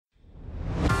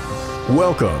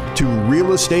Welcome to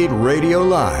Real Estate Radio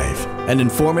Live, an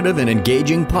informative and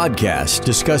engaging podcast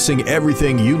discussing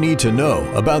everything you need to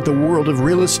know about the world of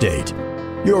real estate.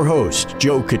 Your host,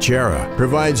 Joe Cucchiara,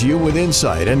 provides you with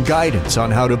insight and guidance on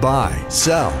how to buy,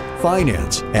 sell,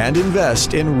 finance, and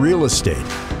invest in real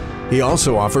estate. He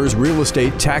also offers real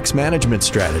estate tax management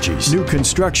strategies, new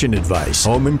construction advice,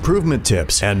 home improvement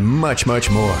tips, and much,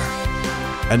 much more.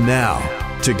 And now,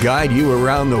 to guide you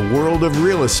around the world of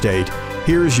real estate,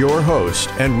 here's your host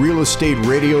and Real Estate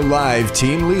Radio Live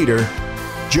team leader,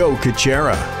 Joe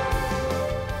Cucchiara.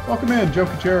 Welcome in, Joe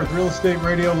Cucchiara with Real Estate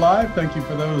Radio Live. Thank you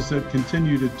for those that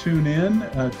continue to tune in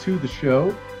to the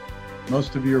show.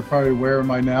 Most of you are probably aware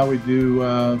by now we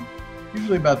do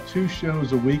usually about 2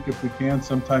 shows a week if we can,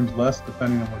 sometimes less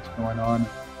depending on what's going on.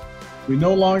 We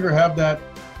no longer have that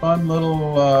fun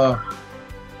little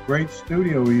great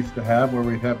studio we used to have where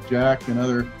we'd have Jack and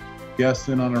other guests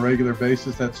in on a regular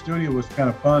basis. That studio was kind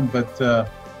of fun, but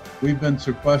we've been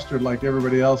sequestered like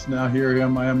everybody else now. Here I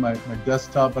am my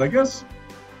desktop. But I guess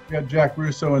we got Jack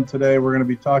Russo in today. We're going to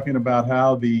be talking about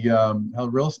how how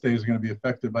real estate is going to be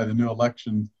affected by the new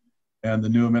election and the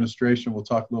new administration. We'll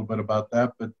talk a little bit about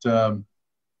that. But,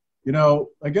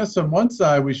 I guess on one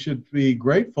side, we should be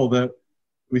grateful that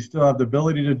we still have the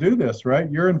ability to do this,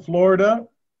 right? You're in Florida,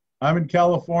 I'm in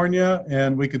California,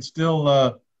 and we could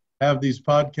still have these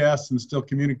podcasts and still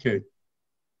communicate.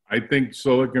 I think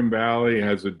Silicon Valley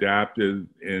has adapted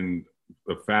in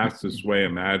the fastest way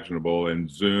imaginable, and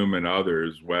Zoom and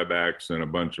others, WebEx and a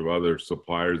bunch of other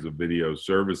suppliers of video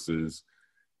services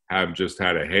have just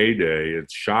had a heyday.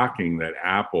 It's shocking that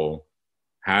Apple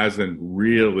hasn't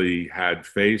really had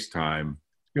FaceTime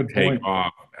take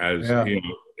off as,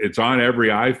 it's on every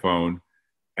iPhone,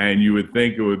 and you would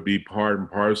think it would be part and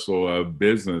parcel of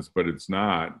business, but it's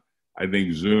not. I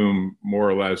think Zoom more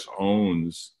or less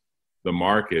owns the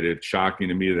market. It's shocking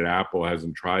to me that Apple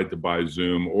hasn't tried to buy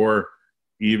Zoom, or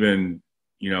even,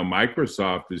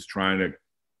 Microsoft is trying to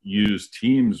use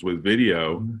Teams with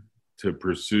video to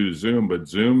pursue Zoom, but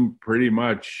Zoom pretty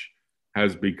much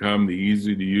has become the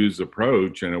easy to use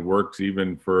approach, and it works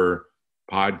even for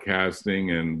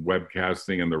podcasting and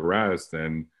webcasting and the rest.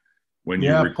 And when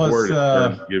you record,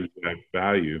 it gives you that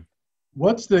value.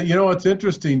 What's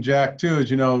interesting, Jack, too, is,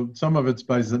 some of it's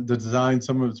by the design,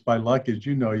 some of it's by luck, as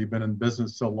you know, you've been in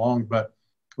business so long. But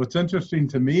what's interesting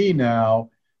to me now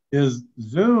is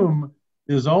Zoom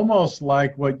is almost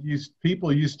like what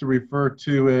people used to refer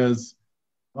to as,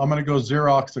 I'm going to go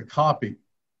Xerox a copy.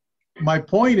 My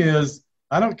point is,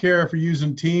 I don't care if you're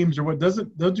using Teams or what,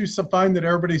 don't you find that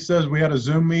everybody says we had a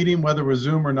Zoom meeting, whether it was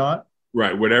Zoom or not?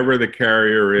 Right. Whatever the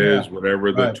carrier is,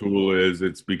 whatever the tool is,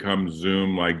 it's become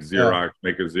Zoom, like Xerox,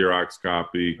 make a Xerox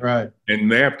copy. Right.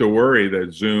 And they have to worry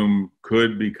that Zoom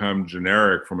could become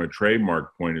generic from a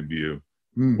trademark point of view,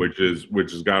 which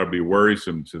has got to be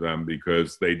worrisome to them,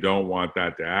 because they don't want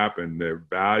that to happen. Their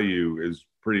value is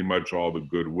pretty much all the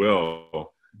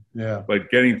goodwill. Yeah.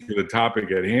 But getting to the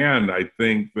topic at hand, I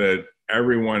think that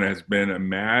everyone has been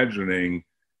imagining,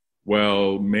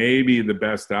 well, maybe the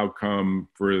best outcome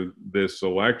for this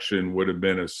election would have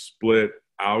been a split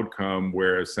outcome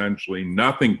where essentially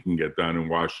nothing can get done in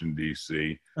Washington,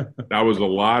 D.C. That was a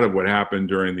lot of what happened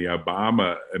during the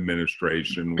Obama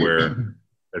administration, where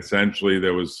essentially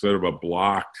there was sort of a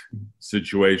blocked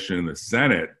situation in the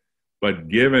Senate. But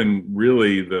given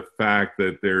really the fact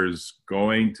that there's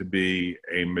going to be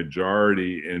a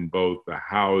majority in both the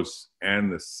House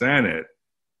and the Senate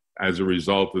as a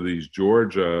result of these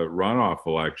Georgia runoff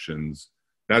elections,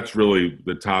 that's really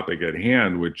the topic at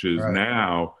hand, which is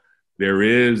now there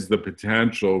is the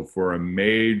potential for a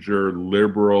major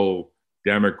liberal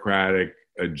Democratic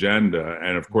agenda.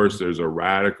 And of course, there's a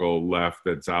radical left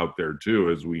that's out there too,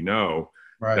 as we know,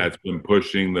 that's been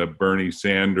pushing the Bernie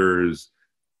Sanders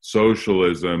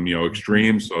socialism,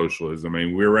 extreme socialism. I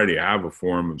mean, we already have a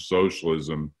form of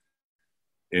socialism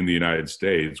in the United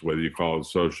States, whether you call it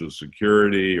Social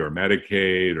Security or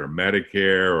Medicaid or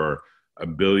Medicare or a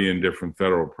billion different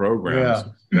federal programs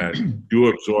that do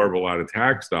absorb a lot of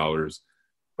tax dollars.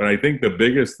 But I think the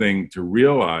biggest thing to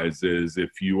realize is,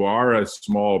 if you are a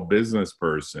small business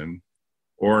person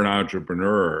or an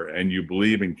entrepreneur and you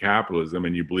believe in capitalism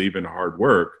and you believe in hard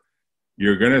work,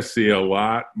 you're going to see a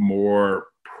lot more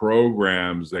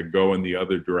programs that go in the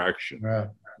other direction.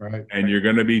 Right. And you're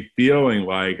going to be feeling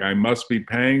like, I must be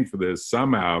paying for this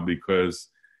somehow, because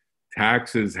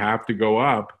taxes have to go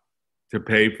up to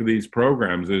pay for these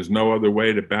programs. There's no other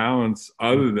way to balance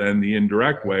other than the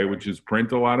indirect way, which is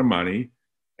print a lot of money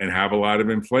and have a lot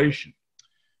of inflation.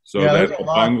 So that's a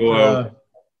bungalow.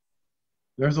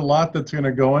 There's a lot that's going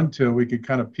to go into. We could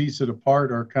kind of piece it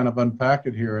apart or kind of unpack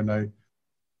it here. And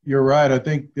you're right. I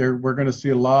think we're going to see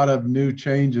a lot of new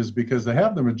changes because they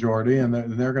have the majority, and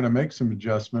they're going to make some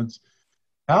adjustments.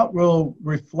 How it will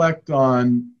reflect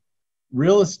on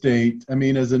real estate? I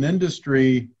mean, as an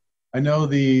industry, I know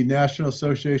the National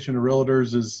Association of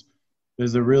Realtors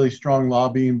is a really strong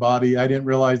lobbying body. I didn't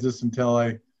realize this until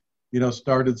I,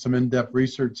 started some in-depth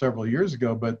research several years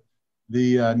ago, but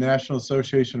the National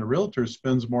Association of Realtors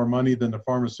spends more money than the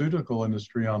pharmaceutical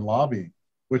industry on lobbying,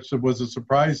 which was a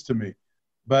surprise to me.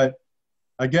 But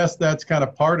I guess that's kind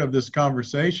of part of this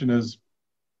conversation is,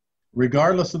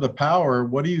 regardless of the power,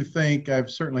 what do you think? I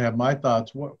certainly have my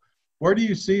thoughts. Where do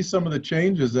you see some of the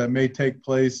changes that may take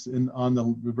place on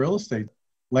the real estate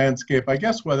landscape, I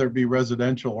guess, whether it be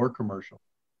residential or commercial?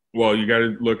 Well, you got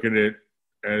to look at it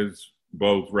as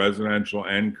both residential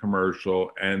and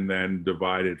commercial, and then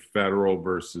divide it federal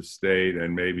versus state,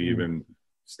 and maybe even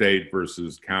state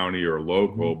versus county or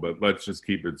local. But let's just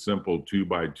keep it simple, 2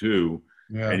 by 2.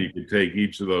 Yeah. And you could take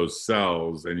each of those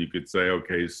cells and you could say,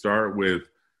 okay, start with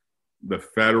the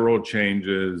federal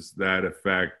changes that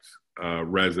affect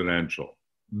residential.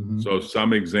 So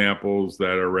some examples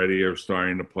that already are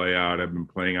starting to play out, have been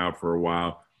playing out for a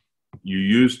while. You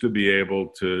used to be able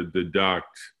to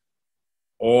deduct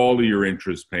all of your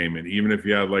interest payment, even if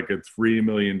you had like a $3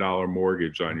 million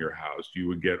mortgage on your house, you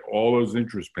would get all those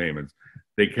interest payments.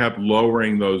 They kept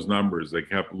lowering those numbers. They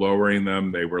kept lowering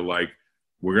them. They were like,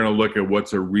 we're going to look at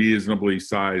what's a reasonably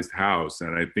sized house.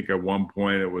 And I think at one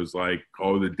point it was like,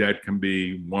 oh, the debt can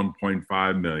be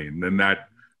 1.5 million. Then that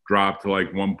dropped to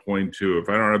like 1.2. If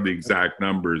I don't have the exact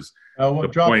numbers.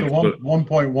 It dropped to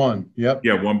 1.1. Yep.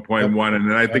 Yeah, 1.1. And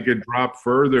then I think it dropped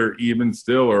further even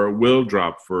still, or it will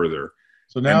drop further.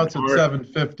 So now it's at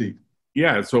 750.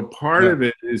 Yeah. So part of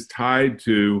it is tied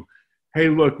to, hey,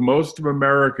 look, most of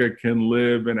America can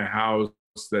live in a house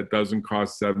that doesn't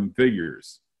cost 7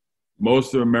 figures.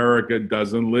 Most of America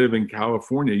doesn't live in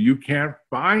California. You can't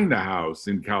find a house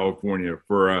in California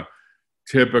for a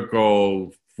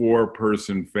typical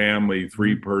 4-person family,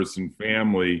 3-person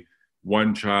family,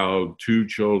 1 child, 2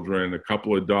 children, a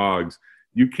couple of dogs.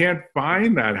 You can't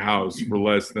find that house for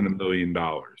less than $1 million.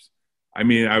 I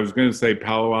mean, I was going to say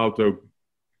Palo Alto,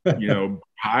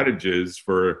 cottages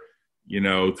for,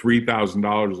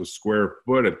 $3,000 a square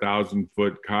foot,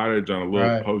 1,000-foot cottage on a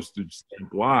little postage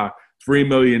stamp lot, $3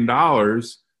 million,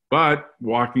 but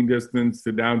walking distance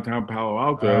to downtown Palo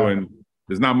Alto, and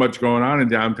there's not much going on in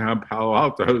downtown Palo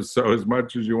Alto. So as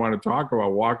much as you want to talk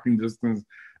about walking distance,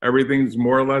 everything's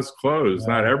more or less closed.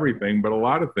 Not everything, but a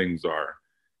lot of things are.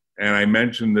 And I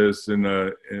mentioned this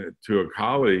to a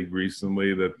colleague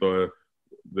recently, that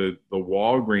the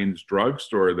Walgreens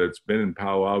drugstore that's been in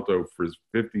Palo Alto for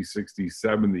 50, 60,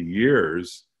 70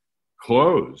 years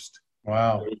closed.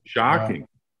 Wow. It was shocking. Wow.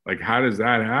 Like, how does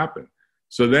that happen?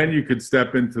 So then you could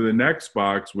step into the next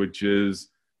box, which is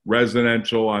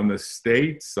residential on the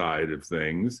state side of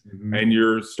things. And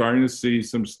you're starting to see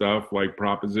some stuff like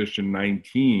Proposition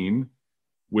 19,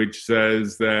 which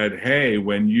says that, hey,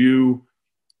 when you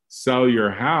sell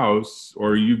your house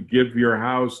or you give your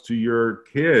house to your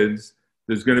kids,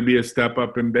 there's going to be a step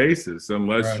up in basis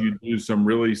unless you do some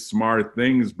really smart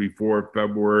things before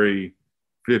February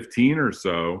 15 or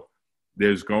so.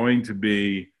 There's going to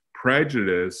be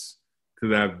prejudice to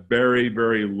that very,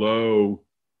 very low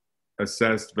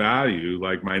assessed value,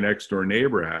 like my next door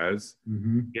neighbor has.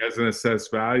 He has an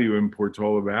assessed value in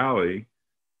Portola Valley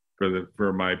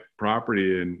for my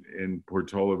property in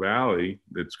Portola Valley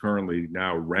that's currently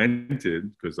now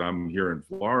rented because I'm here in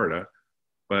Florida.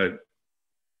 But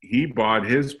he bought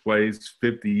his place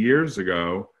 50 years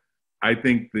ago. I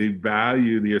think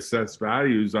the assessed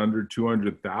value is under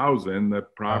 200,000. The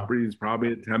property is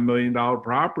probably a $10 million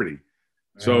property.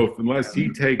 So unless he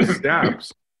takes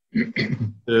steps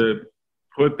to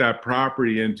put that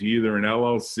property into either an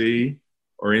LLC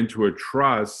or into a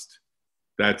trust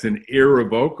that's an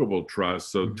irrevocable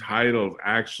trust, so title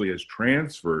actually is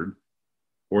transferred,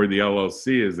 or the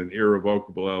LLC is an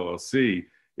irrevocable LLC.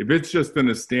 If it's just in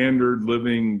a standard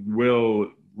living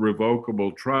will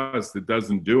revocable trust, it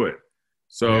doesn't do it.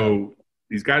 So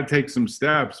he's got to take some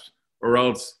steps, or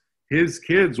else his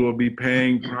kids will be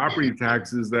paying property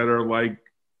taxes that are like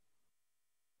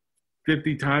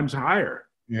 50 times higher.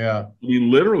 Yeah. I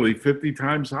mean, literally 50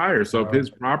 times higher. So if his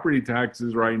property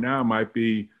taxes right now might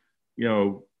be,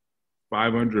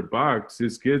 $500,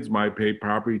 his kids might pay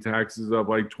property taxes of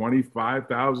like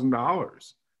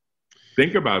 $25,000.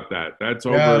 Think about that. That's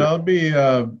over.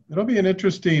 Yeah, it'll be an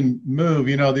interesting move.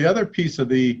 The other piece of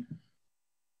the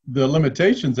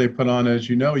limitations they put on, as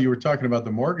you were talking about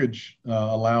the mortgage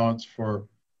allowance for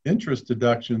interest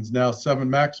deductions. Now,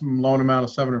 maximum loan amount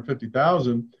of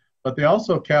 $750,000. but they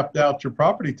also capped out your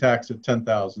property tax at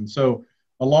 10,000. So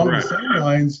along the same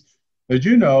lines, as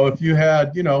you know, if you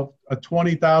had, a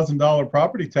 $20,000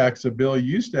 property tax bill,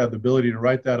 you used to have the ability to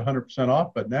write that 100%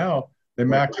 off, but now they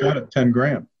max out at 10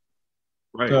 grand.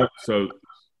 Right.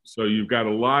 So you've got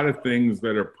a lot of things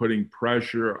that are putting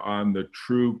pressure on the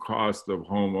true cost of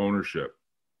home ownership.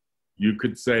 You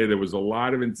could say there was a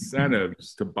lot of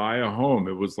incentives to buy a home.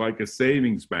 It was like a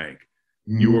savings bank.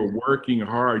 You were working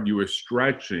hard, you were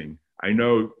stretching. I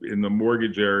know in the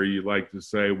mortgage area, you like to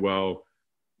say, well,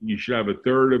 you should have a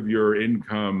third of your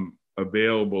income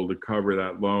available to cover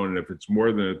that loan. And if it's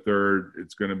more than a third,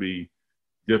 it's going to be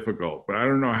difficult. But I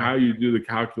don't know how you do the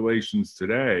calculations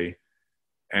today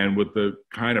and with the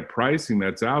kind of pricing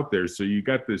that's out there. So you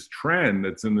got this trend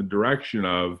that's in the direction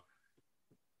of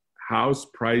house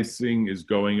pricing is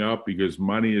going up because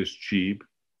money is cheap.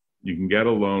 You can get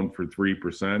a loan for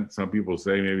 3%. Some people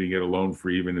say maybe you get a loan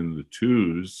for even in the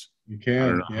twos. You can, I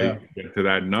don't know how you get to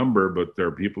that number, but there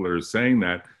are people that are saying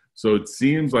that. So it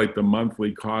seems like the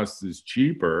monthly cost is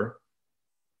cheaper,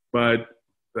 but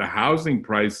the housing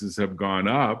prices have gone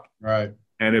up. Right.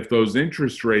 And if those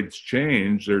interest rates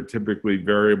change, they're typically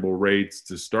variable rates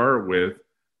to start with.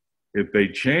 If they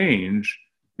change,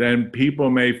 then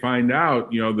people may find out,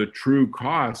 the true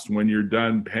cost when you're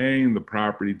done paying the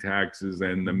property taxes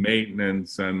and the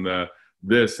maintenance and the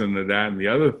this and the that and the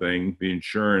other thing, the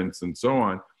insurance and so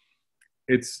on.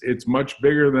 It's much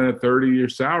bigger than a 30-year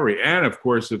salary. And of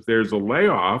course, if there's a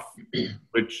layoff,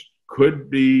 which could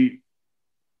be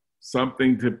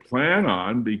something to plan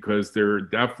on, because there are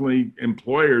definitely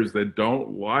employers that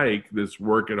don't like this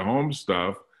work at home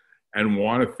stuff and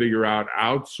want to figure out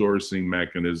outsourcing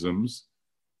mechanisms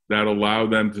that allow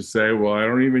them to say, well, I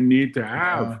don't even need to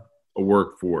have a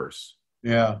workforce.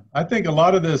 Yeah, I think a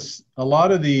lot of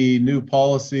the new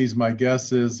policies, my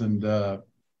guess is, and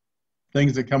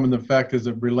things that come into effect as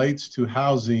it relates to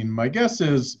housing, my guess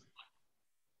is,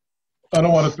 I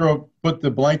don't want to put the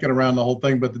blanket around the whole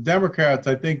thing, but the Democrats,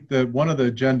 I think that one of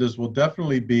the agendas will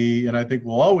definitely be, and I think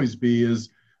will always be, is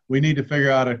we need to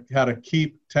figure out how to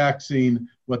keep taxing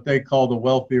what they call the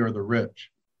wealthy or the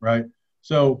rich, right?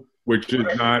 So, which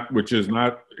is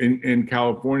not in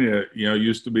California.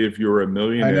 Used to be if you were a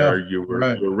millionaire, you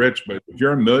were rich, but if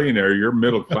you're a millionaire, you're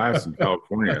middle class in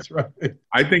California. That's right.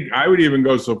 I think I would even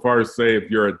go so far as to say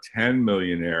if you're a 10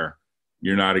 millionaire,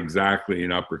 you're not exactly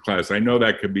an upper class. I know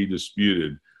that could be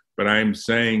disputed, but I'm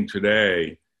saying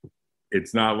today,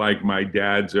 it's not like my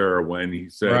dad's era when he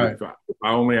said, if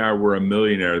only I were a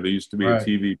millionaire. There used to be a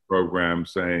TV program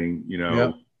saying,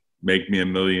 make me a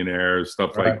millionaire,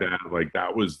 stuff like that. Like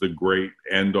that was the great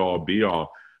end all be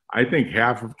all. I think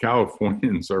half of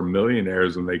Californians are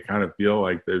millionaires and they kind of feel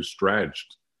like they're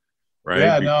stretched, right?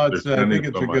 Yeah, no, I think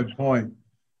it's a good point.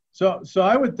 So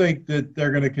I would think that they're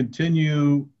going to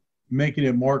continue making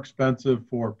it more expensive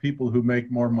for people who make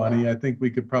more money. I think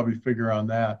we could probably figure on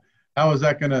that. How is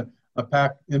that going to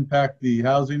impact the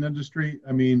housing industry?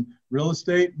 I mean, real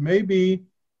estate, maybe.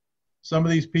 Some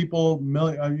of these people,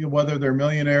 whether they're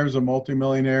millionaires or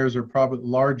multimillionaires or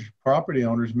large property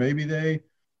owners, maybe they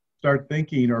start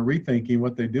thinking or rethinking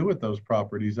what they do with those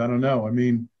properties. I don't know. I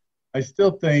mean, I still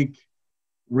think,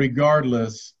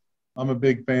 regardless, I'm a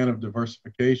big fan of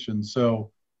diversification.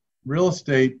 So real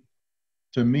estate,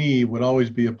 to me, would always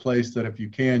be a place that if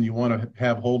you can, you want to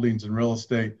have holdings in real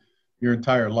estate your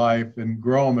entire life and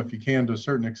grow them if you can to a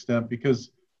certain extent,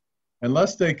 because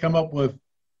unless they come up with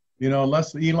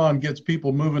unless Elon gets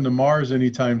people moving to Mars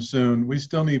anytime soon, we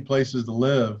still need places to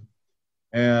live.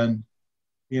 And,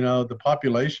 the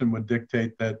population would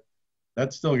dictate that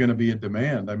that's still going to be a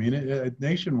demand. I mean,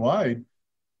 nationwide,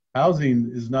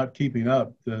 housing is not keeping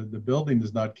up. The building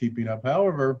is not keeping up.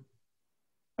 However,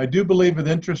 I do believe that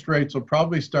interest rates will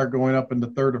probably start going up in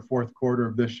the third or fourth quarter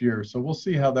of this year. So we'll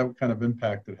see how that kind of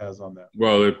impact it has on that.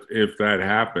 Well, if that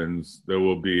happens, there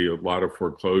will be a lot of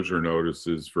foreclosure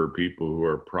notices for people who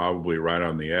are probably right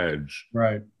on the edge.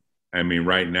 Right. I mean,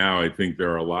 right now, I think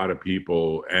there are a lot of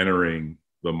people entering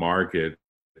the market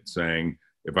saying,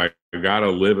 if I got to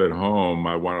live at home,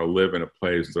 I want to live in a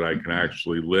place that I can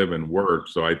actually live and work.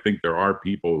 So I think there are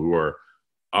people who are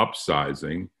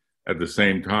upsizing. At the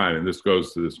same time, and this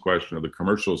goes to this question of the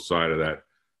commercial side of that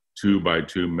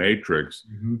 2x2 matrix,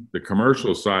 the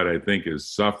commercial side, I think, is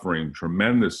suffering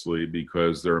tremendously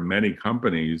because there are many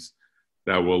companies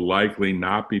that will likely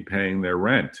not be paying their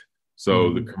rent.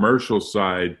 So the commercial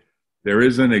side, there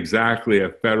isn't exactly a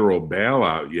federal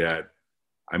bailout yet.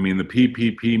 I mean, the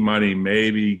PPP money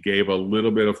maybe gave a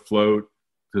little bit of float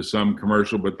to some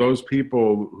commercial, but those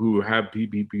people who have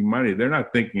PPP money, they're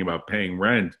not thinking about paying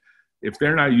rent. if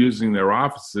they're not using their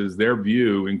offices, their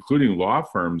view, including law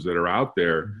firms that are out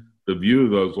there, the view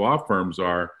of those law firms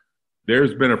are,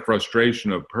 there's been a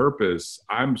frustration of purpose.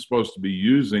 I'm supposed to be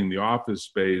using the office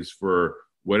space for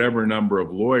whatever number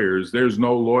of lawyers. There's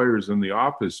no lawyers in the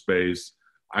office space.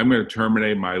 I'm going to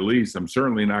terminate my lease. I'm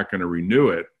certainly not going to renew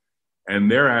it. And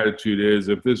their attitude is,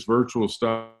 if this virtual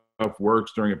stuff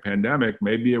works during a pandemic,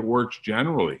 maybe it works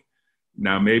generally.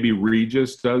 Now, maybe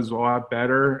Regis does a lot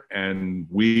better, and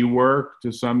WeWork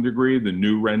to some degree, the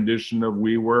new rendition of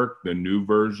WeWork, the new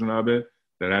version of it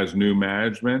that has new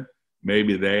management,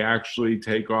 maybe they actually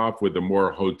take off with a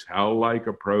more hotel-like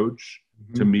approach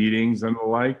to meetings and the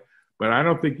like. But I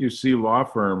don't think you see law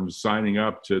firms signing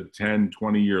up to 10,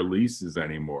 20-year leases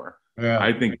anymore. Yeah.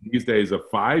 I think these days a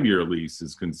 5-year lease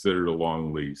is considered a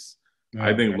long lease. Yeah.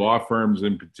 I think law firms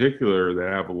in particular that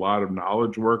have a lot of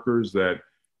knowledge workers that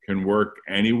can work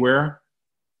anywhere,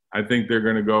 I think they're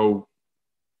going to go,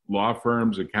 law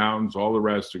firms, accountants, all the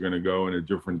rest are going to go in a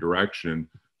different direction.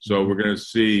 So we're going to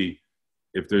see,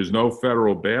 if there's no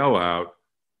federal bailout,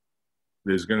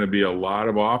 there's going to be a lot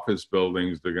of office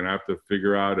buildings. They're going to have to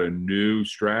figure out a new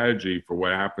strategy for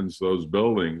what happens to those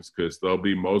buildings, because they'll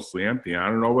be mostly empty. I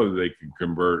don't know whether they can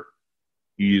convert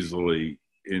easily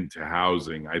into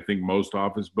housing. I think most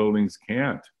office buildings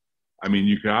can't. I mean,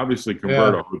 you can obviously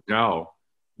convert a hotel.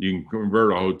 You can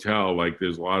convert a hotel, like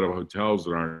there's a lot of hotels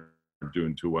that aren't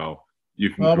doing too well.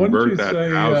 You can convert that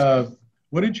housing.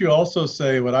 Wouldn't you also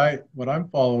say, what I'm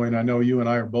following, I know you and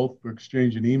I are both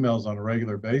exchanging emails on a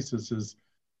regular basis, is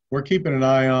we're keeping an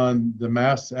eye on the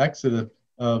mass exit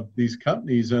of these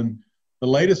companies. And the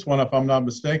latest one, if I'm not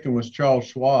mistaken, was Charles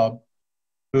Schwab,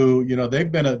 who, you know,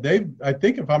 I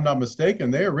think if I'm not mistaken,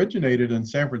 they originated in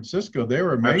San Francisco. They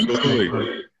were amazing.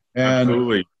 Absolutely.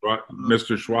 Absolutely.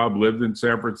 Mr. Schwab lived in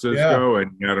San Francisco,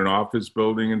 and he had an office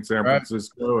building in San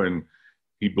Francisco, and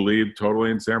he believed totally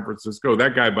in San Francisco.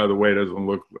 That guy, by the way, doesn't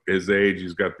look his age.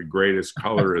 He's got the greatest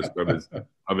colorist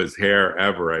of his hair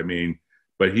ever. I mean,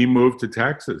 but he moved to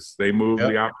Texas. They moved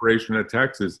the operation to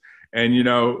Texas. And, you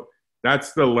know,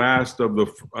 that's the last of the,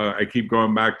 I keep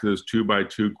going back to this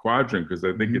 2x2 quadrant, because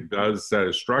I think it does set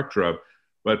a structure up.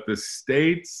 But the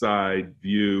stateside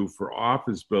view for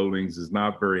office buildings is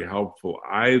not very helpful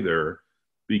either,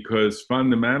 because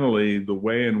fundamentally the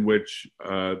way in which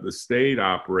the state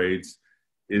operates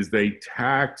is they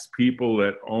tax people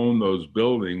that own those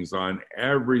buildings on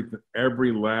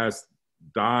every last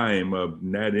dime of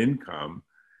net income.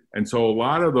 And so a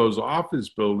lot of those office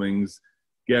buildings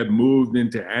get moved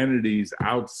into entities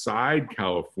outside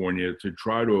California to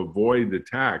try to avoid the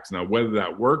tax. Now, whether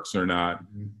that works or not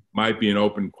might be an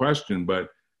open question, but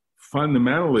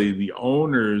fundamentally the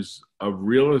owners of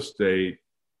real estate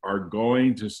are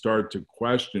going to start to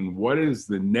question, what is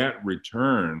the net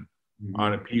return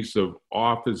on a piece of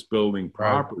office building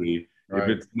property? If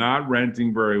it's not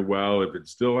renting very well, if it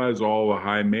still has all the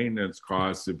high maintenance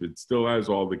costs, if it still has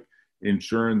all the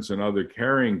insurance and other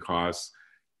carrying costs,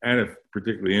 and if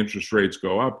particularly interest rates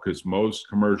go up, because most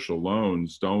commercial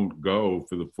loans don't go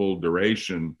for the full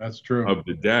duration of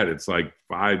the debt. It's like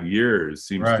 5 years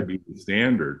seems to be the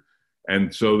standard.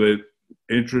 And so that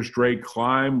interest rate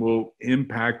climb will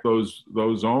impact those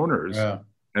owners.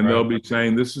 And they'll be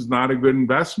saying, this is not a good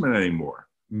investment anymore.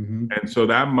 And so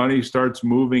that money starts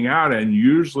moving out. And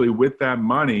usually with that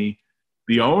money,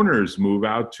 the owners move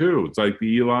out too. It's like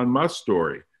the Elon Musk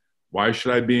story. Why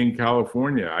should I be in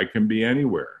California? I can be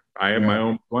anywhere. I have my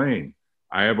own plane.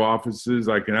 I have offices.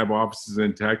 I can have offices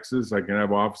in Texas. I can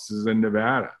have offices in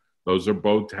Nevada. Those are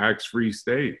both tax-free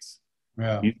states.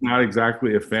 He's not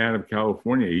exactly a fan of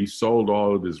California. He sold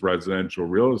all of his residential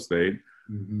real estate.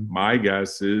 My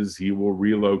guess is he will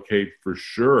relocate for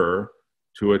sure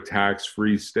to a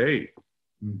tax-free state.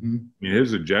 I mean,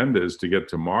 his agenda is to get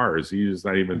to Mars. He's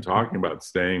not even talking about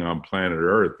staying on planet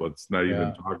Earth. Let's not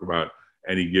even talk about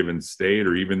any given state,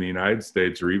 or even the United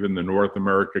States, or even the North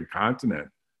American continent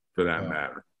for that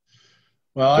matter.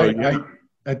 Well, so,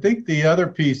 I think the other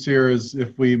piece here is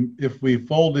if we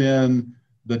fold in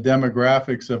the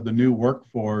demographics of the new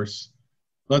workforce,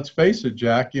 let's face it,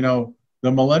 Jack, you know, the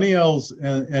millennials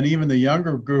and even the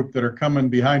younger group that are coming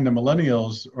behind the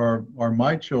millennials are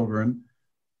my children.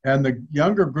 And the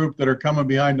younger group that are coming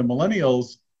behind the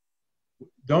millennials,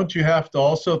 don't you have to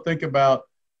also think about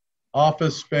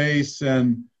office space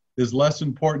and is less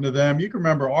important to them? You can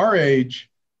remember our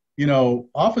age, you know,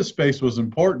 office space was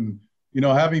important. You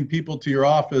know, having people to your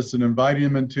office and inviting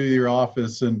them into your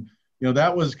office. And, you know,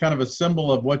 that was kind of a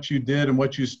symbol of what you did and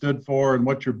what you stood for and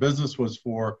what your business was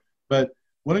for. But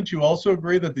wouldn't you also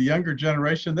agree that the younger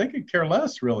generation, they could care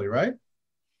less really, right?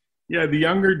 Yeah, the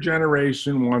younger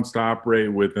generation wants to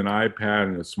operate with an iPad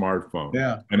and a smartphone,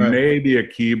 Yeah, and right, maybe a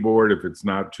keyboard if it's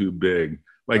not too big.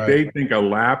 Like right. they think a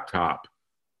laptop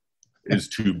is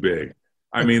too big.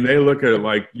 I mean, they look at it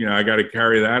like, I got to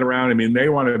carry that around. I mean, they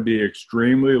want to be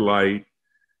extremely light.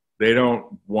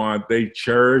 They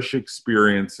cherish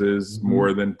experiences Mm-hmm.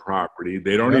 more than property.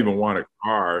 They don't Yep. even want a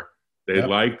car. They Yep.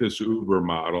 like this Uber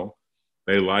model.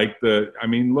 They like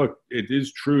look, it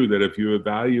is true that if you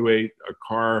evaluate a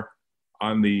car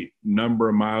on the number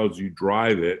of miles you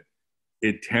drive it,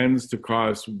 it tends to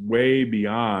cost way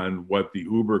beyond what the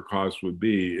Uber cost would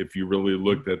be if you really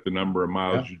looked at the number of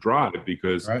miles Yeah. you drive,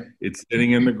 because Right. it's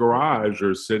sitting in the garage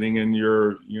or sitting in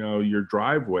your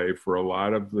driveway for a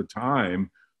lot of the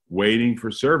time waiting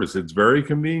for service. It's very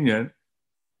convenient,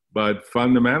 but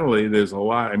fundamentally there's a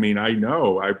lot. I mean, I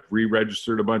know I've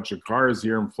re-registered a bunch of cars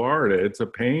here in Florida. It's a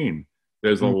pain.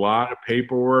 There's a lot of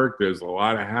paperwork. There's a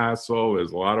lot of hassle.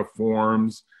 There's a lot of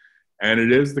forms. And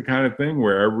it is the kind of thing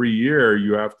where every year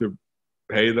you have to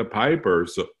pay the piper.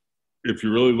 So if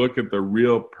you really look at the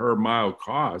real per mile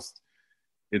cost,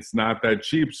 it's not that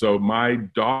cheap. So my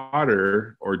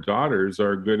daughter or daughters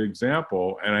are a good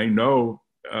example. And I know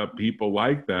people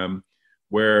like them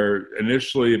where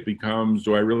initially it becomes,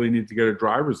 do I really need to get a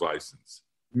driver's license?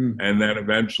 And then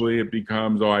eventually it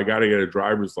becomes, I got to get a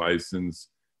driver's license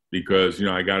because,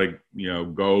 I got to,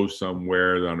 go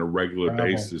somewhere on a regular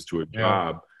basis to a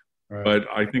job. Right. But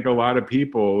I think a lot of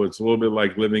people, it's a little bit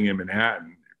like living in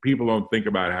Manhattan. People don't think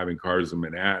about having cars in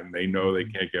Manhattan. They know they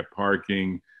can't get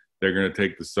parking. They're going to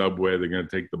take the subway. They're going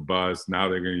to take the bus. Now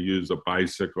they're going to use a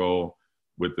bicycle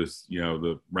with this,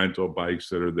 the rental bikes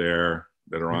that are there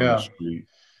that are on the street.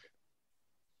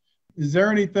 Is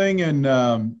there anything in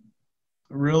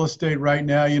real estate right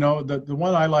now? The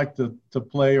one I like to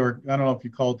play, or I don't know if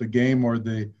you call it the game or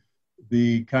the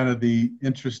kind of the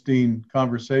interesting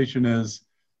conversation is,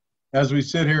 as we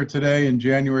sit here today in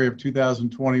January of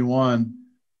 2021,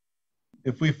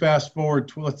 if we fast forward,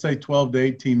 let's say 12 to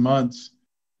 18 months,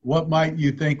 what might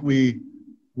you think we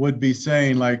would be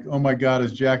saying? Like, oh my God,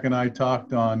 as Jack and I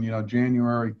talked on,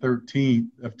 January 13th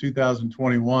of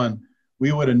 2021,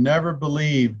 we would have never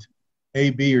believed A,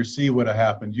 B, or C would have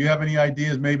happened. Do you have any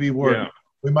ideas maybe where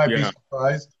we might be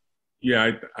surprised? Yeah,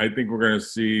 I think we're going to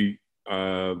see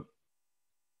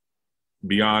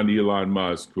beyond Elon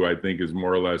Musk, who I think is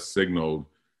more or less signaled,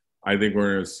 I think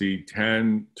we're going to see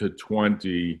 10 to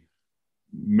 20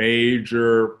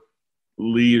 major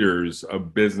leaders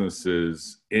of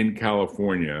businesses in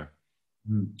California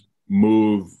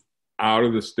move out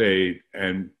of the state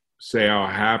and say how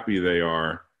happy they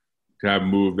are to have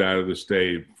moved out of the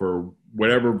state for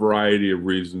whatever variety of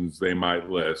reasons they might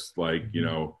list, like,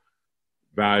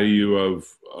 value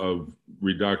of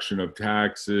reduction of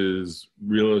taxes,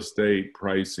 real estate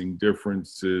pricing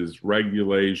differences,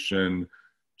 regulation,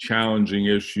 challenging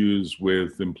issues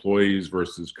with employees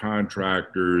versus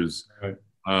contractors,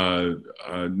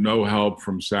 no help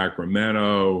from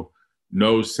Sacramento,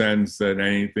 no sense that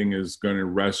anything is going to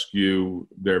rescue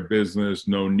their business,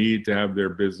 no need to have their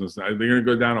business. They're going to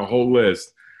go down a whole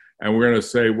list, and we're going to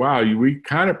say, wow, we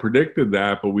kind of predicted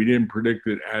that, but we didn't predict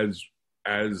it as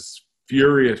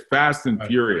fast and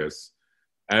furious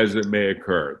as it may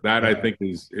occur. That I think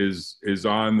is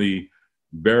on the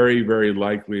very, very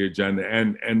likely agenda.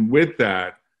 And with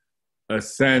that, a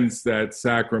sense that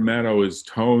Sacramento is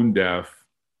tone deaf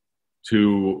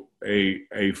to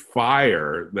a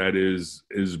fire that is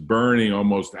burning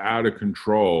almost out of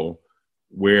control,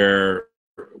 where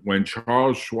when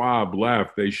Charles Schwab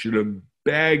left, they should have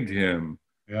begged him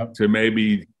to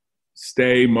maybe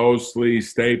stay mostly,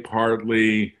 stay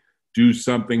partly, do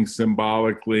something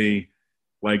symbolically,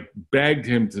 like begged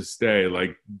him to stay,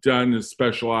 like done a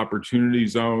special opportunity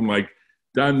zone, like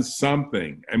done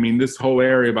something. I mean, this whole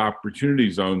area of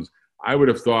opportunity zones, I would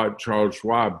have thought Charles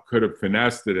Schwab could have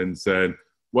finessed it and said,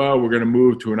 well, we're going to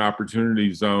move to an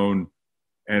opportunity zone,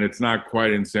 and it's not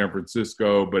quite in San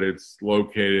Francisco, but it's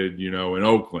located, in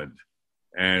Oakland.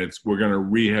 And we're going to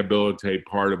rehabilitate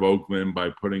part of Oakland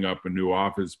by putting up a new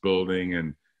office building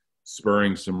and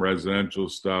spurring some residential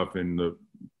stuff in the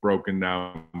broken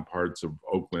down parts of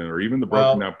Oakland, or even the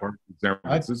broken down parts of San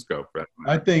Francisco.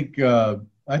 I think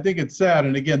it's sad.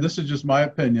 And again, this is just my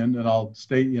opinion, and I'll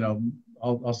state,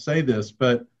 I'll say this,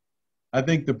 but I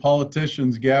think the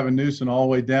politicians, Gavin Newsom all the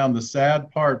way down, the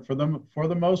sad part for them, for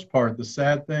the most part, the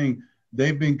sad thing,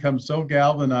 they've become so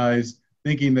galvanized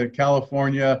thinking that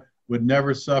California would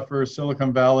never suffer.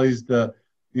 Silicon Valley's the,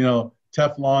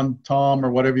 Teflon Tom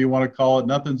or whatever you want to call it.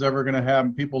 Nothing's ever going to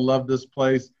happen. People love this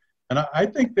place. And I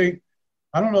think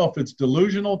I don't know if it's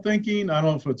delusional thinking. I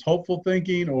don't know if it's hopeful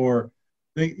thinking, or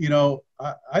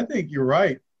I think you're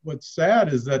right. What's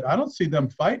sad is that I don't see them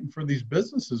fighting for these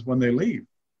businesses when they leave.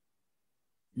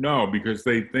 No, because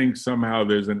they think somehow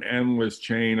there's an endless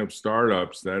chain of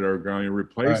startups that are going to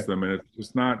replace Right. them. And it's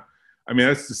just not. I mean,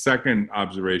 that's the second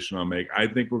observation I'll make. I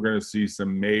think we're going to see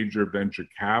some major venture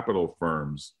capital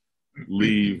firms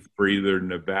leave for either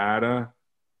Nevada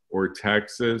or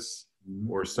Texas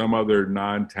or some other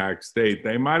non-tax state.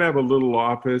 They might have a little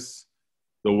office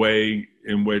the way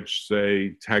in which,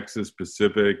 say, Texas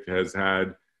Pacific has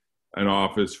had an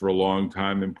office for a long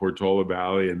time in Portola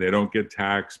Valley, and they don't get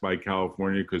taxed by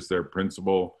California because their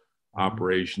principal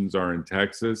operations are in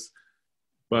Texas.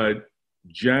 But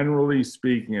generally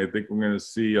speaking, I think we're going to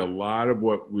see a lot of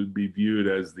what would be viewed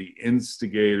as the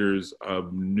instigators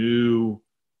of new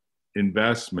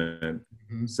investment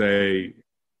say,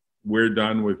 we're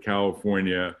done with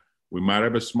California. We might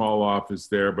have a small office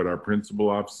there, but our principal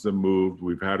offices have moved.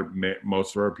 We've had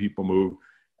most of our people move.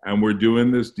 And we're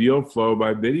doing this deal flow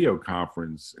by video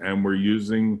conference. And we're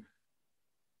using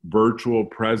virtual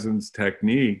presence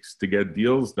techniques to get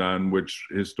deals done, which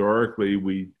historically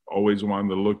we always wanted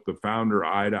to look the founder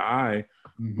eye to eye.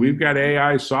 We've got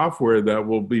AI software that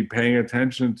will be paying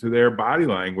attention to their body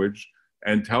language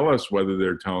and tell us whether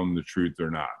they're telling the truth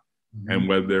or not. And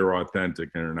whether they're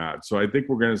authentic or not. So I think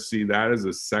we're going to see that as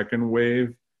a second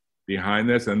wave behind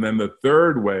this. And then the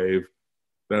third wave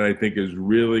that I think is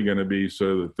really going to be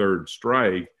sort of the third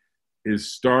strike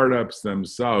is startups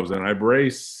themselves. And I've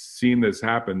already seen this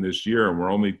happen this year, and we're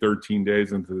only 13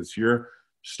 days into this year.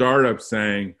 Startups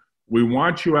saying, we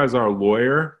want you as our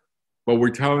lawyer, but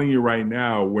we're telling you right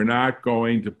now, we're not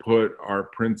going to put our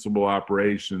principal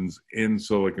operations in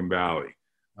Silicon Valley.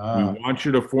 We want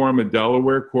you to form a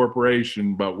Delaware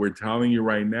corporation, but we're telling you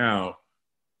right now,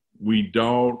 we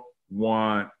don't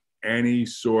want any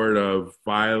sort of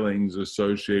filings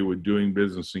associated with doing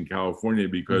business in California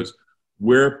because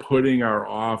we're putting our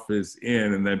office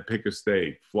in, and then pick a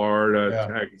state, Florida,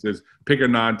 Texas, pick a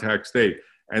non-tax state.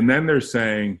 And then they're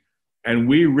saying, and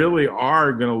we really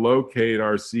are going to locate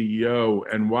our CEO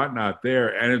and whatnot there,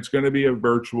 and it's going to be a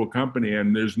virtual company,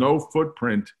 and there's no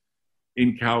footprint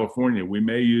in California. We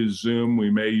may use Zoom, we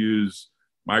may use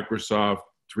Microsoft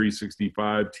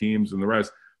 365, Teams, and the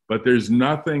rest, but there's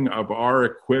nothing of our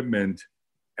equipment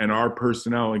and our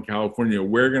personnel in California.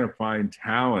 We're going to find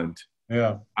talent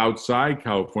outside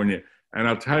California. And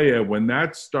I'll tell you, when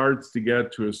that starts to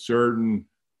get to a certain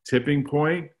tipping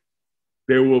point,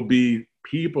 there will be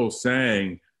people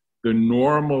saying the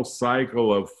normal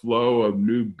cycle of flow of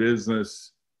new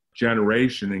business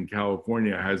generation in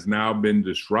California has now been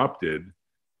disrupted.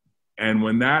 And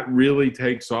when that really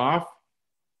takes off,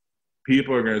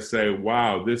 people are going to say,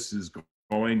 wow, this is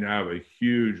going to have a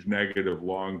huge negative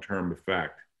long-term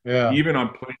effect. Even on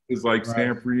places like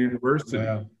Stanford University.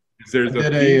 There's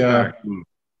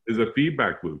a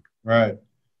feedback loop. Right.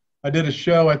 I did a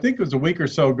show, I think it was a week or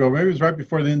so ago, maybe it was right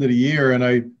before the end of the year, and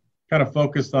I kind of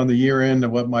focused on the year end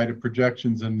and what might have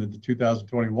projections into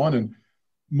 2021. And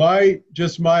my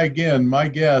guess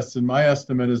and my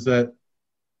estimate is that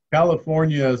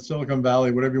California, Silicon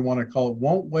Valley, whatever you want to call it,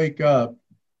 won't wake up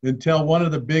until one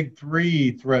of the big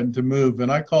three threaten to move.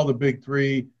 And I call the big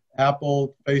three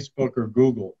Apple, Facebook, or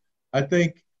Google. I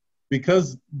think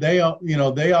because they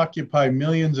occupy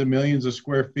millions and millions of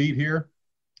square feet here,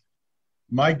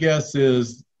 my guess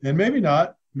is, and maybe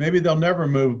not, maybe they'll never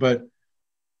move, but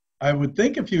I would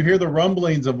think if you hear the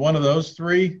rumblings of one of those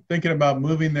three thinking about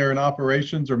moving their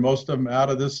operations or most of them out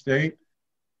of this state,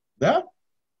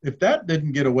 if that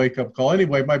didn't get a wake-up call.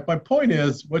 Anyway, my point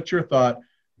is, what's your thought?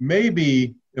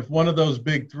 Maybe if one of those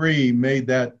big three made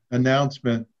that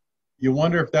announcement, you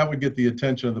wonder if that would get the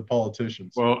attention of the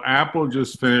politicians. Well, Apple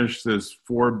just finished this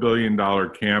 $4 billion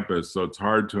campus, so it's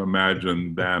hard to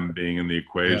imagine them being in the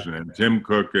equation. And Tim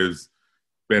Cook has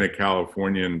been a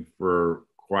Californian for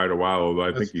quite a while, although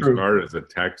I think he started as a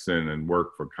Texan and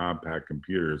worked for Compaq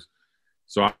Computers.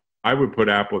 So I would put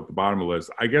Apple at the bottom of the list.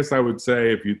 I guess I would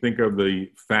say if you think of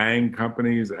the FANG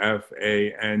companies,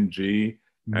 F-A-N-G,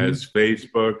 as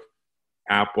Facebook,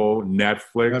 Apple,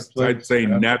 Netflix, I'd say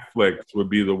Netflix would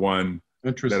be the one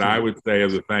that I would say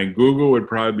of the FANG. Google would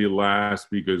probably be last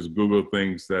because Google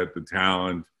thinks that the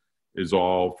talent is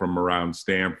all from around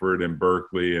Stanford and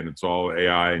Berkeley and it's all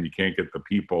AI and you can't get the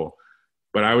people.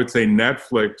 But I would say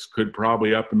Netflix could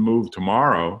probably up and move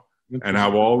tomorrow and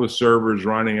have all the servers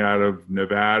running out of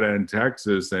Nevada and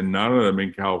Texas and none of them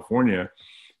in California.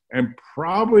 And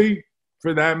probably,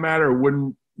 for that matter,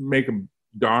 wouldn't make a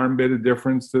darn bit of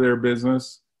difference to their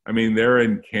business. I mean, they're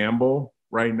in Campbell,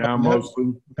 right now, Net-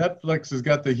 mostly. Netflix has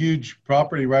got the huge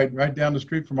property right down the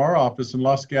street from our office in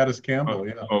Los Gatos, Campbell.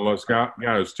 Yeah. Oh, Los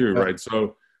Gatos too, Yeah. right?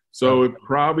 So it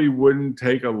probably wouldn't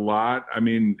take a lot. I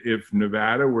mean, if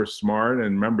Nevada were smart,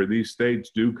 and remember, these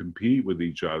states do compete with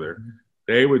each other,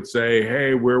 they would say,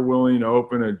 hey, we're willing to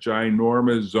open a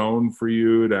ginormous zone for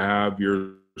you to have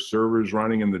your servers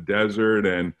running in the desert.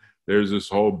 And there's this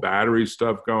whole battery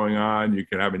stuff going on. You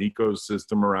can have an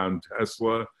ecosystem around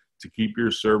Tesla to keep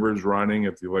your servers running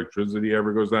if the electricity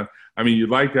ever goes down. I mean, you'd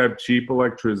like to have cheap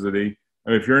electricity. I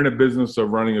mean, if you're in a business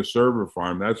of running a server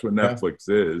farm, that's what Netflix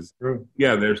is. True.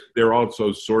 Yeah, they're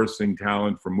also sourcing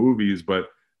talent for movies, but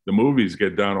the movies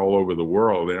get done all over the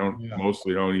world. They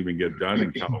mostly don't even get done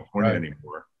in California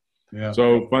anymore. Yeah.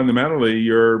 So fundamentally,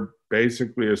 you're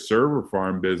basically a server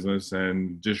farm business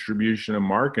and distribution and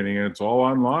marketing, and it's all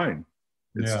online.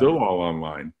 It's still all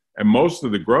online. And most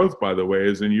of the growth, by the way,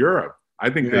 is in Europe. I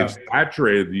think they've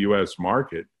saturated the U.S.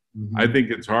 market. I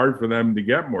think it's hard for them to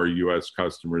get more U.S.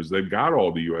 customers. They've got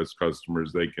all the U.S.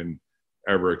 customers they can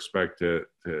ever expect to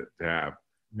have.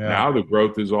 Now the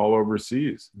growth is all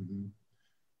overseas.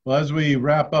 Well, as we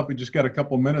wrap up, we just got a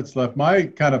couple minutes left. My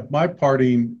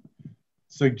parting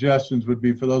suggestions would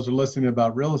be for those who are listening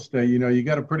about real estate. You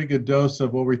got a pretty good dose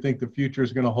of what we think the future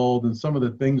is going to hold and some of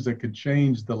the things that could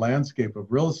change the landscape of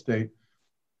real estate.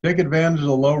 Take advantage of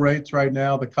the low rates right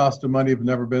now. The cost of money have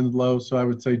never been low, so I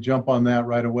would say jump on that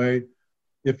right away.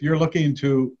 If you're looking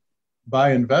to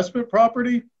buy investment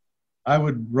property, I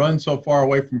would run so far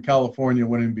away from California, it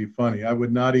wouldn't be funny. I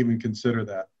would not even consider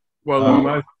that.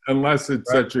 Well, unless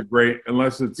it's such a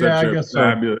fabulous.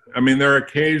 I mean, there are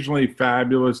occasionally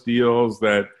fabulous deals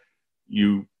that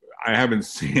I haven't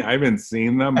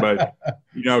seen them, but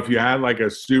if you had like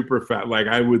a super like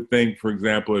I would think, for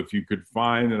example, if you could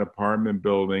find an apartment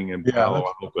building in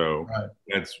Palo Alto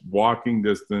that's walking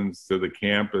distance to the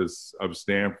campus of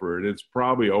Stanford, it's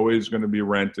probably always going to be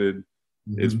rented.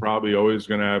 It's probably always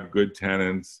going to have good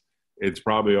tenants. It's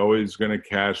probably always going to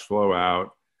cash flow out.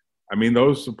 I mean,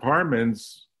 those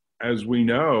apartments, as we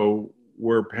know,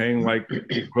 were paying like the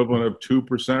equivalent of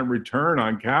 2% return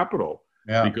on capital.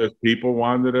 Because people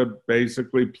wanted to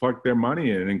basically pluck their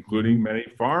money in, including many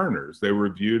foreigners. They were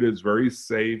viewed as very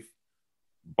safe,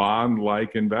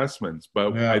 bond-like investments.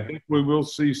 But I think we will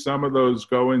see some of those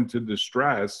go into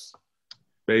distress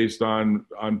based on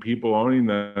people owning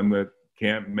them that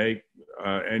can't make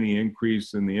any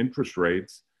increase in the interest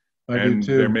rates. And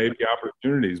there may be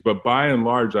opportunities. But by and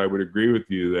large, I would agree with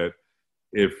you that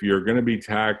if you're going to be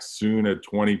taxed soon at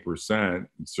 20%,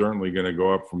 it's certainly going to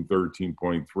go up from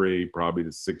 13.3, probably to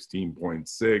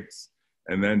 16.6,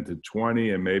 and then to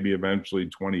 20, and maybe eventually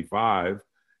 25.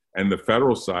 And the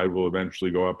federal side will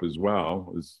eventually go up as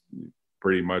well, is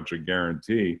pretty much a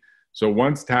guarantee. So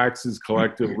once taxes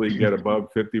collectively get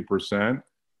above 50%,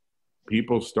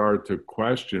 people start to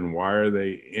question, why are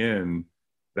they in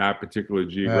that particular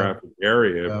geographic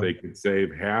area if they could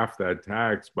save half that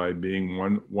tax by being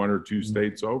one or two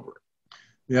states over?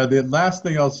 Yeah, the last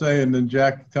thing I'll say, and then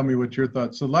Jack, tell me what your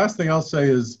thoughts. So the last thing I'll say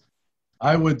is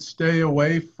I would stay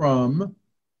away from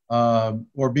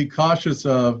or be cautious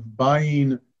of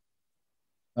buying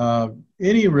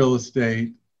any real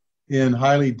estate in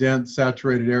highly dense,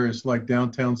 saturated areas like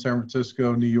downtown San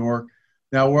Francisco, New York.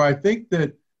 Now, where I think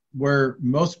that where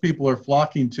most people are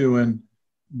flocking to and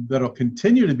that'll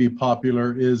continue to be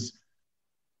popular is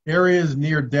areas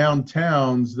near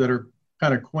downtowns that are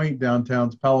kind of quaint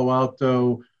downtowns, Palo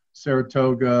Alto,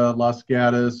 Saratoga, Los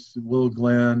Gatos, Willow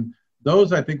Glen.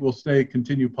 Those I think will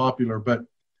continue popular, but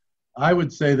I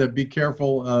would say that be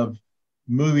careful of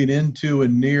moving into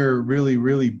and near really,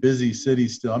 really busy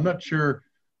cities still. I'm not sure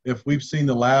if we've seen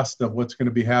the last of what's going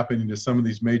to be happening to some of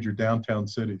these major downtown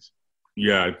cities.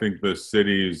 Yeah, I think the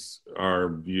cities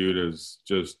are viewed as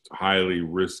just highly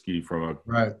risky from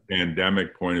a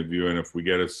pandemic point of view. And if we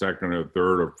get a second or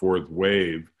third or fourth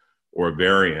wave or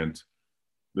variant,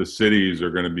 the cities are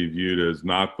going to be viewed as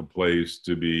not the place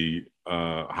to be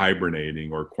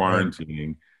hibernating or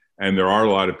quarantining. And there are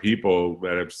a lot of people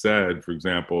that have said, for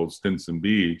example, Stinson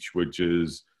Beach, which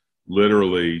is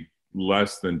literally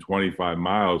less than 25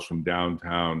 miles from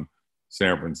downtown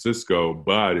San Francisco,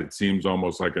 but it seems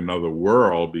almost like another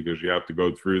world because you have to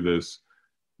go through this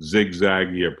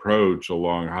zigzaggy approach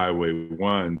along Highway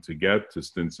 1 to get to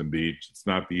Stinson Beach. It's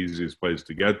not the easiest place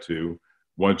to get to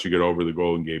once you get over the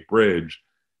Golden Gate Bridge.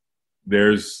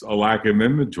 There's a lack of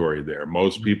inventory there.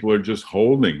 Most people are just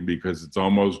holding because it's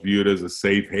almost viewed as a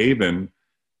safe haven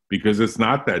because it's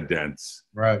not that dense.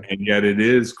 Right. And yet it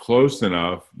is close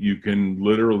enough. You can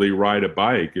literally ride a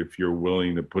bike if you're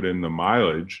willing to put in the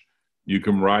mileage. You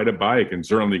can ride a bike, and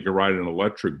certainly you can ride an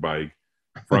electric bike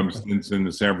from Stinson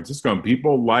to San Francisco. And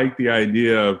people like the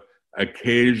idea of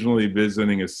occasionally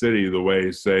visiting a city the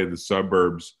way, say, the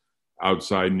suburbs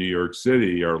outside New York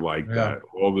City are like that.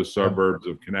 All the suburbs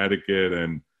of Connecticut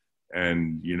and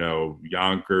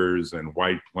Yonkers and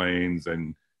White Plains,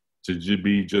 and to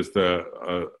be just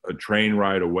a train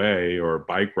ride away or a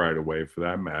bike ride away for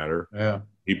that matter. Yeah.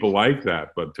 People like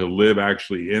that, but to live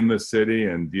actually in the city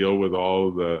and deal with all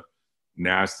of the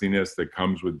nastiness that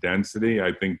comes with density,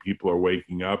 I think people are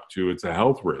waking up to it's a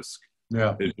health risk.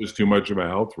 Yeah. It's just too much of a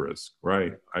health risk.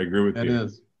 Right. I agree with you. It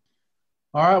is.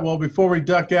 All right. Well, before we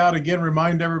duck out, again,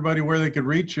 remind everybody where they could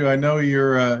reach you. I know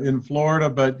you're in Florida,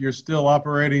 but you're still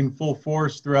operating full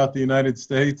force throughout the United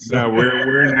States. Yeah,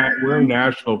 we're a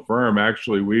national firm.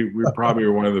 Actually, we probably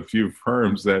are one of the few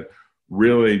firms that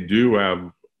really do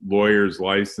have lawyers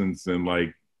licensed in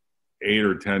like 8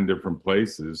 or 10 different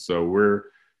places. So we're,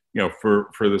 for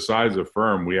the size of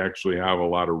firm, we actually have a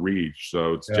lot of reach.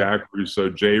 So it's Jack Russo,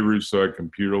 J Russo at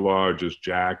Computer Law, or just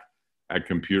Jack at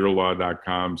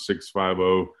computerlaw.com,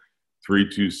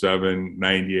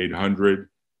 650-327-9800.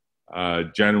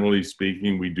 Generally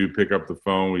speaking, we do pick up the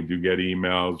phone. We do get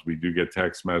emails. We do get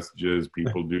text messages.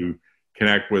 People do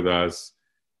connect with us.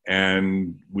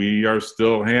 And we are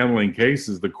still handling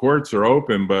cases. The courts are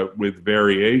open, but with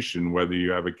variation, whether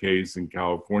you have a case in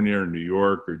California or New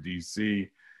York or DC,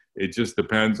 it just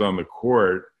depends on the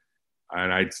court.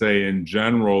 And I'd say in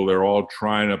general, they're all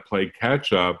trying to play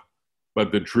catch up.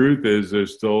 But the truth is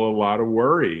there's still a lot of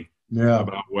worry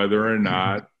about whether or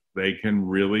not they can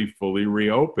really fully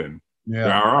reopen. Yeah.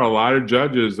 There are a lot of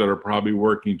judges that are probably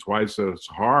working twice as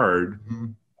hard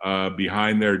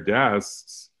behind their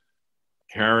desks,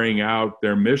 carrying out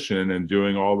their mission and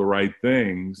doing all the right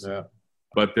things. Yeah.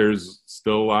 But there's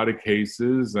still a lot of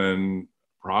cases, and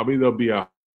probably there'll be a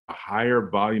higher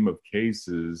volume of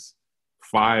cases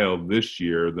filed this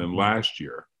year than last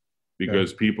year.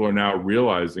 Because people are now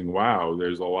realizing, wow,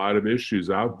 there's a lot of issues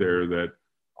out there that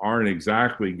aren't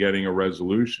exactly getting a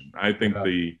resolution. I think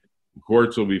the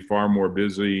courts will be far more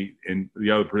busy, and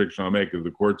the other prediction I'll make is the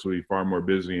courts will be far more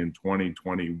busy in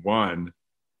 2021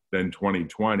 than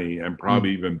 2020, and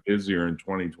probably even busier in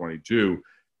 2022.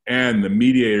 And the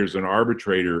mediators and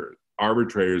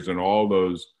arbitrators and all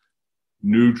those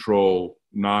neutral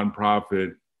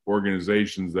nonprofit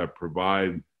organizations that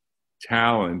provide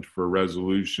talent for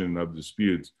resolution of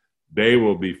disputes, they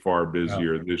will be far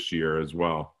busier this year as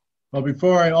well. Well,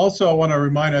 before I want to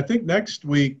remind, I think next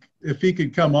week, if he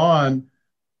could come on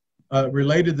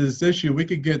related to this issue, we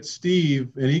could get Steve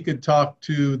and he could talk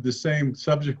to the same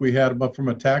subject we had, but from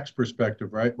a tax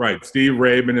perspective, right? Right. Steve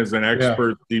Rabin is an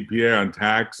expert CPA on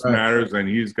tax matters, and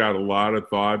he's got a lot of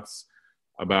thoughts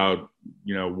about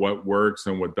what works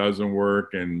and what doesn't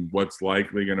work and what's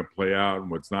likely going to play out and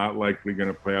what's not likely going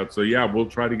to play out. So we'll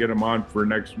try to get him on for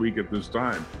next week at this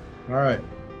time. All right,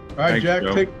 Thanks, Jack.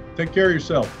 Joe. Take care of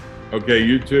yourself. Okay,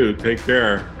 you too. Take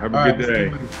care. Have a good day.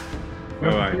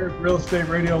 Bye. Here at Real Estate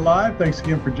Radio Live. Thanks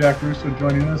again for Jack Russo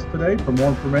joining us today. For more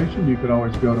information, you can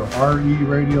always go to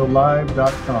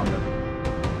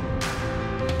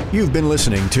RERL-1748.com. You've been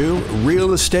listening to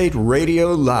Real Estate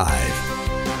Radio Live.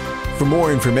 For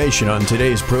more information on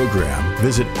today's program,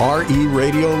 visit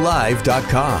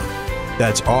RERadiolive.com.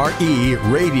 That's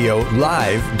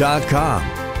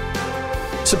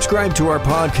RERadiolive.com. Subscribe to our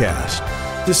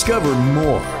podcast. Discover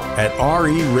more at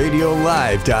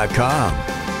RERadiolive.com.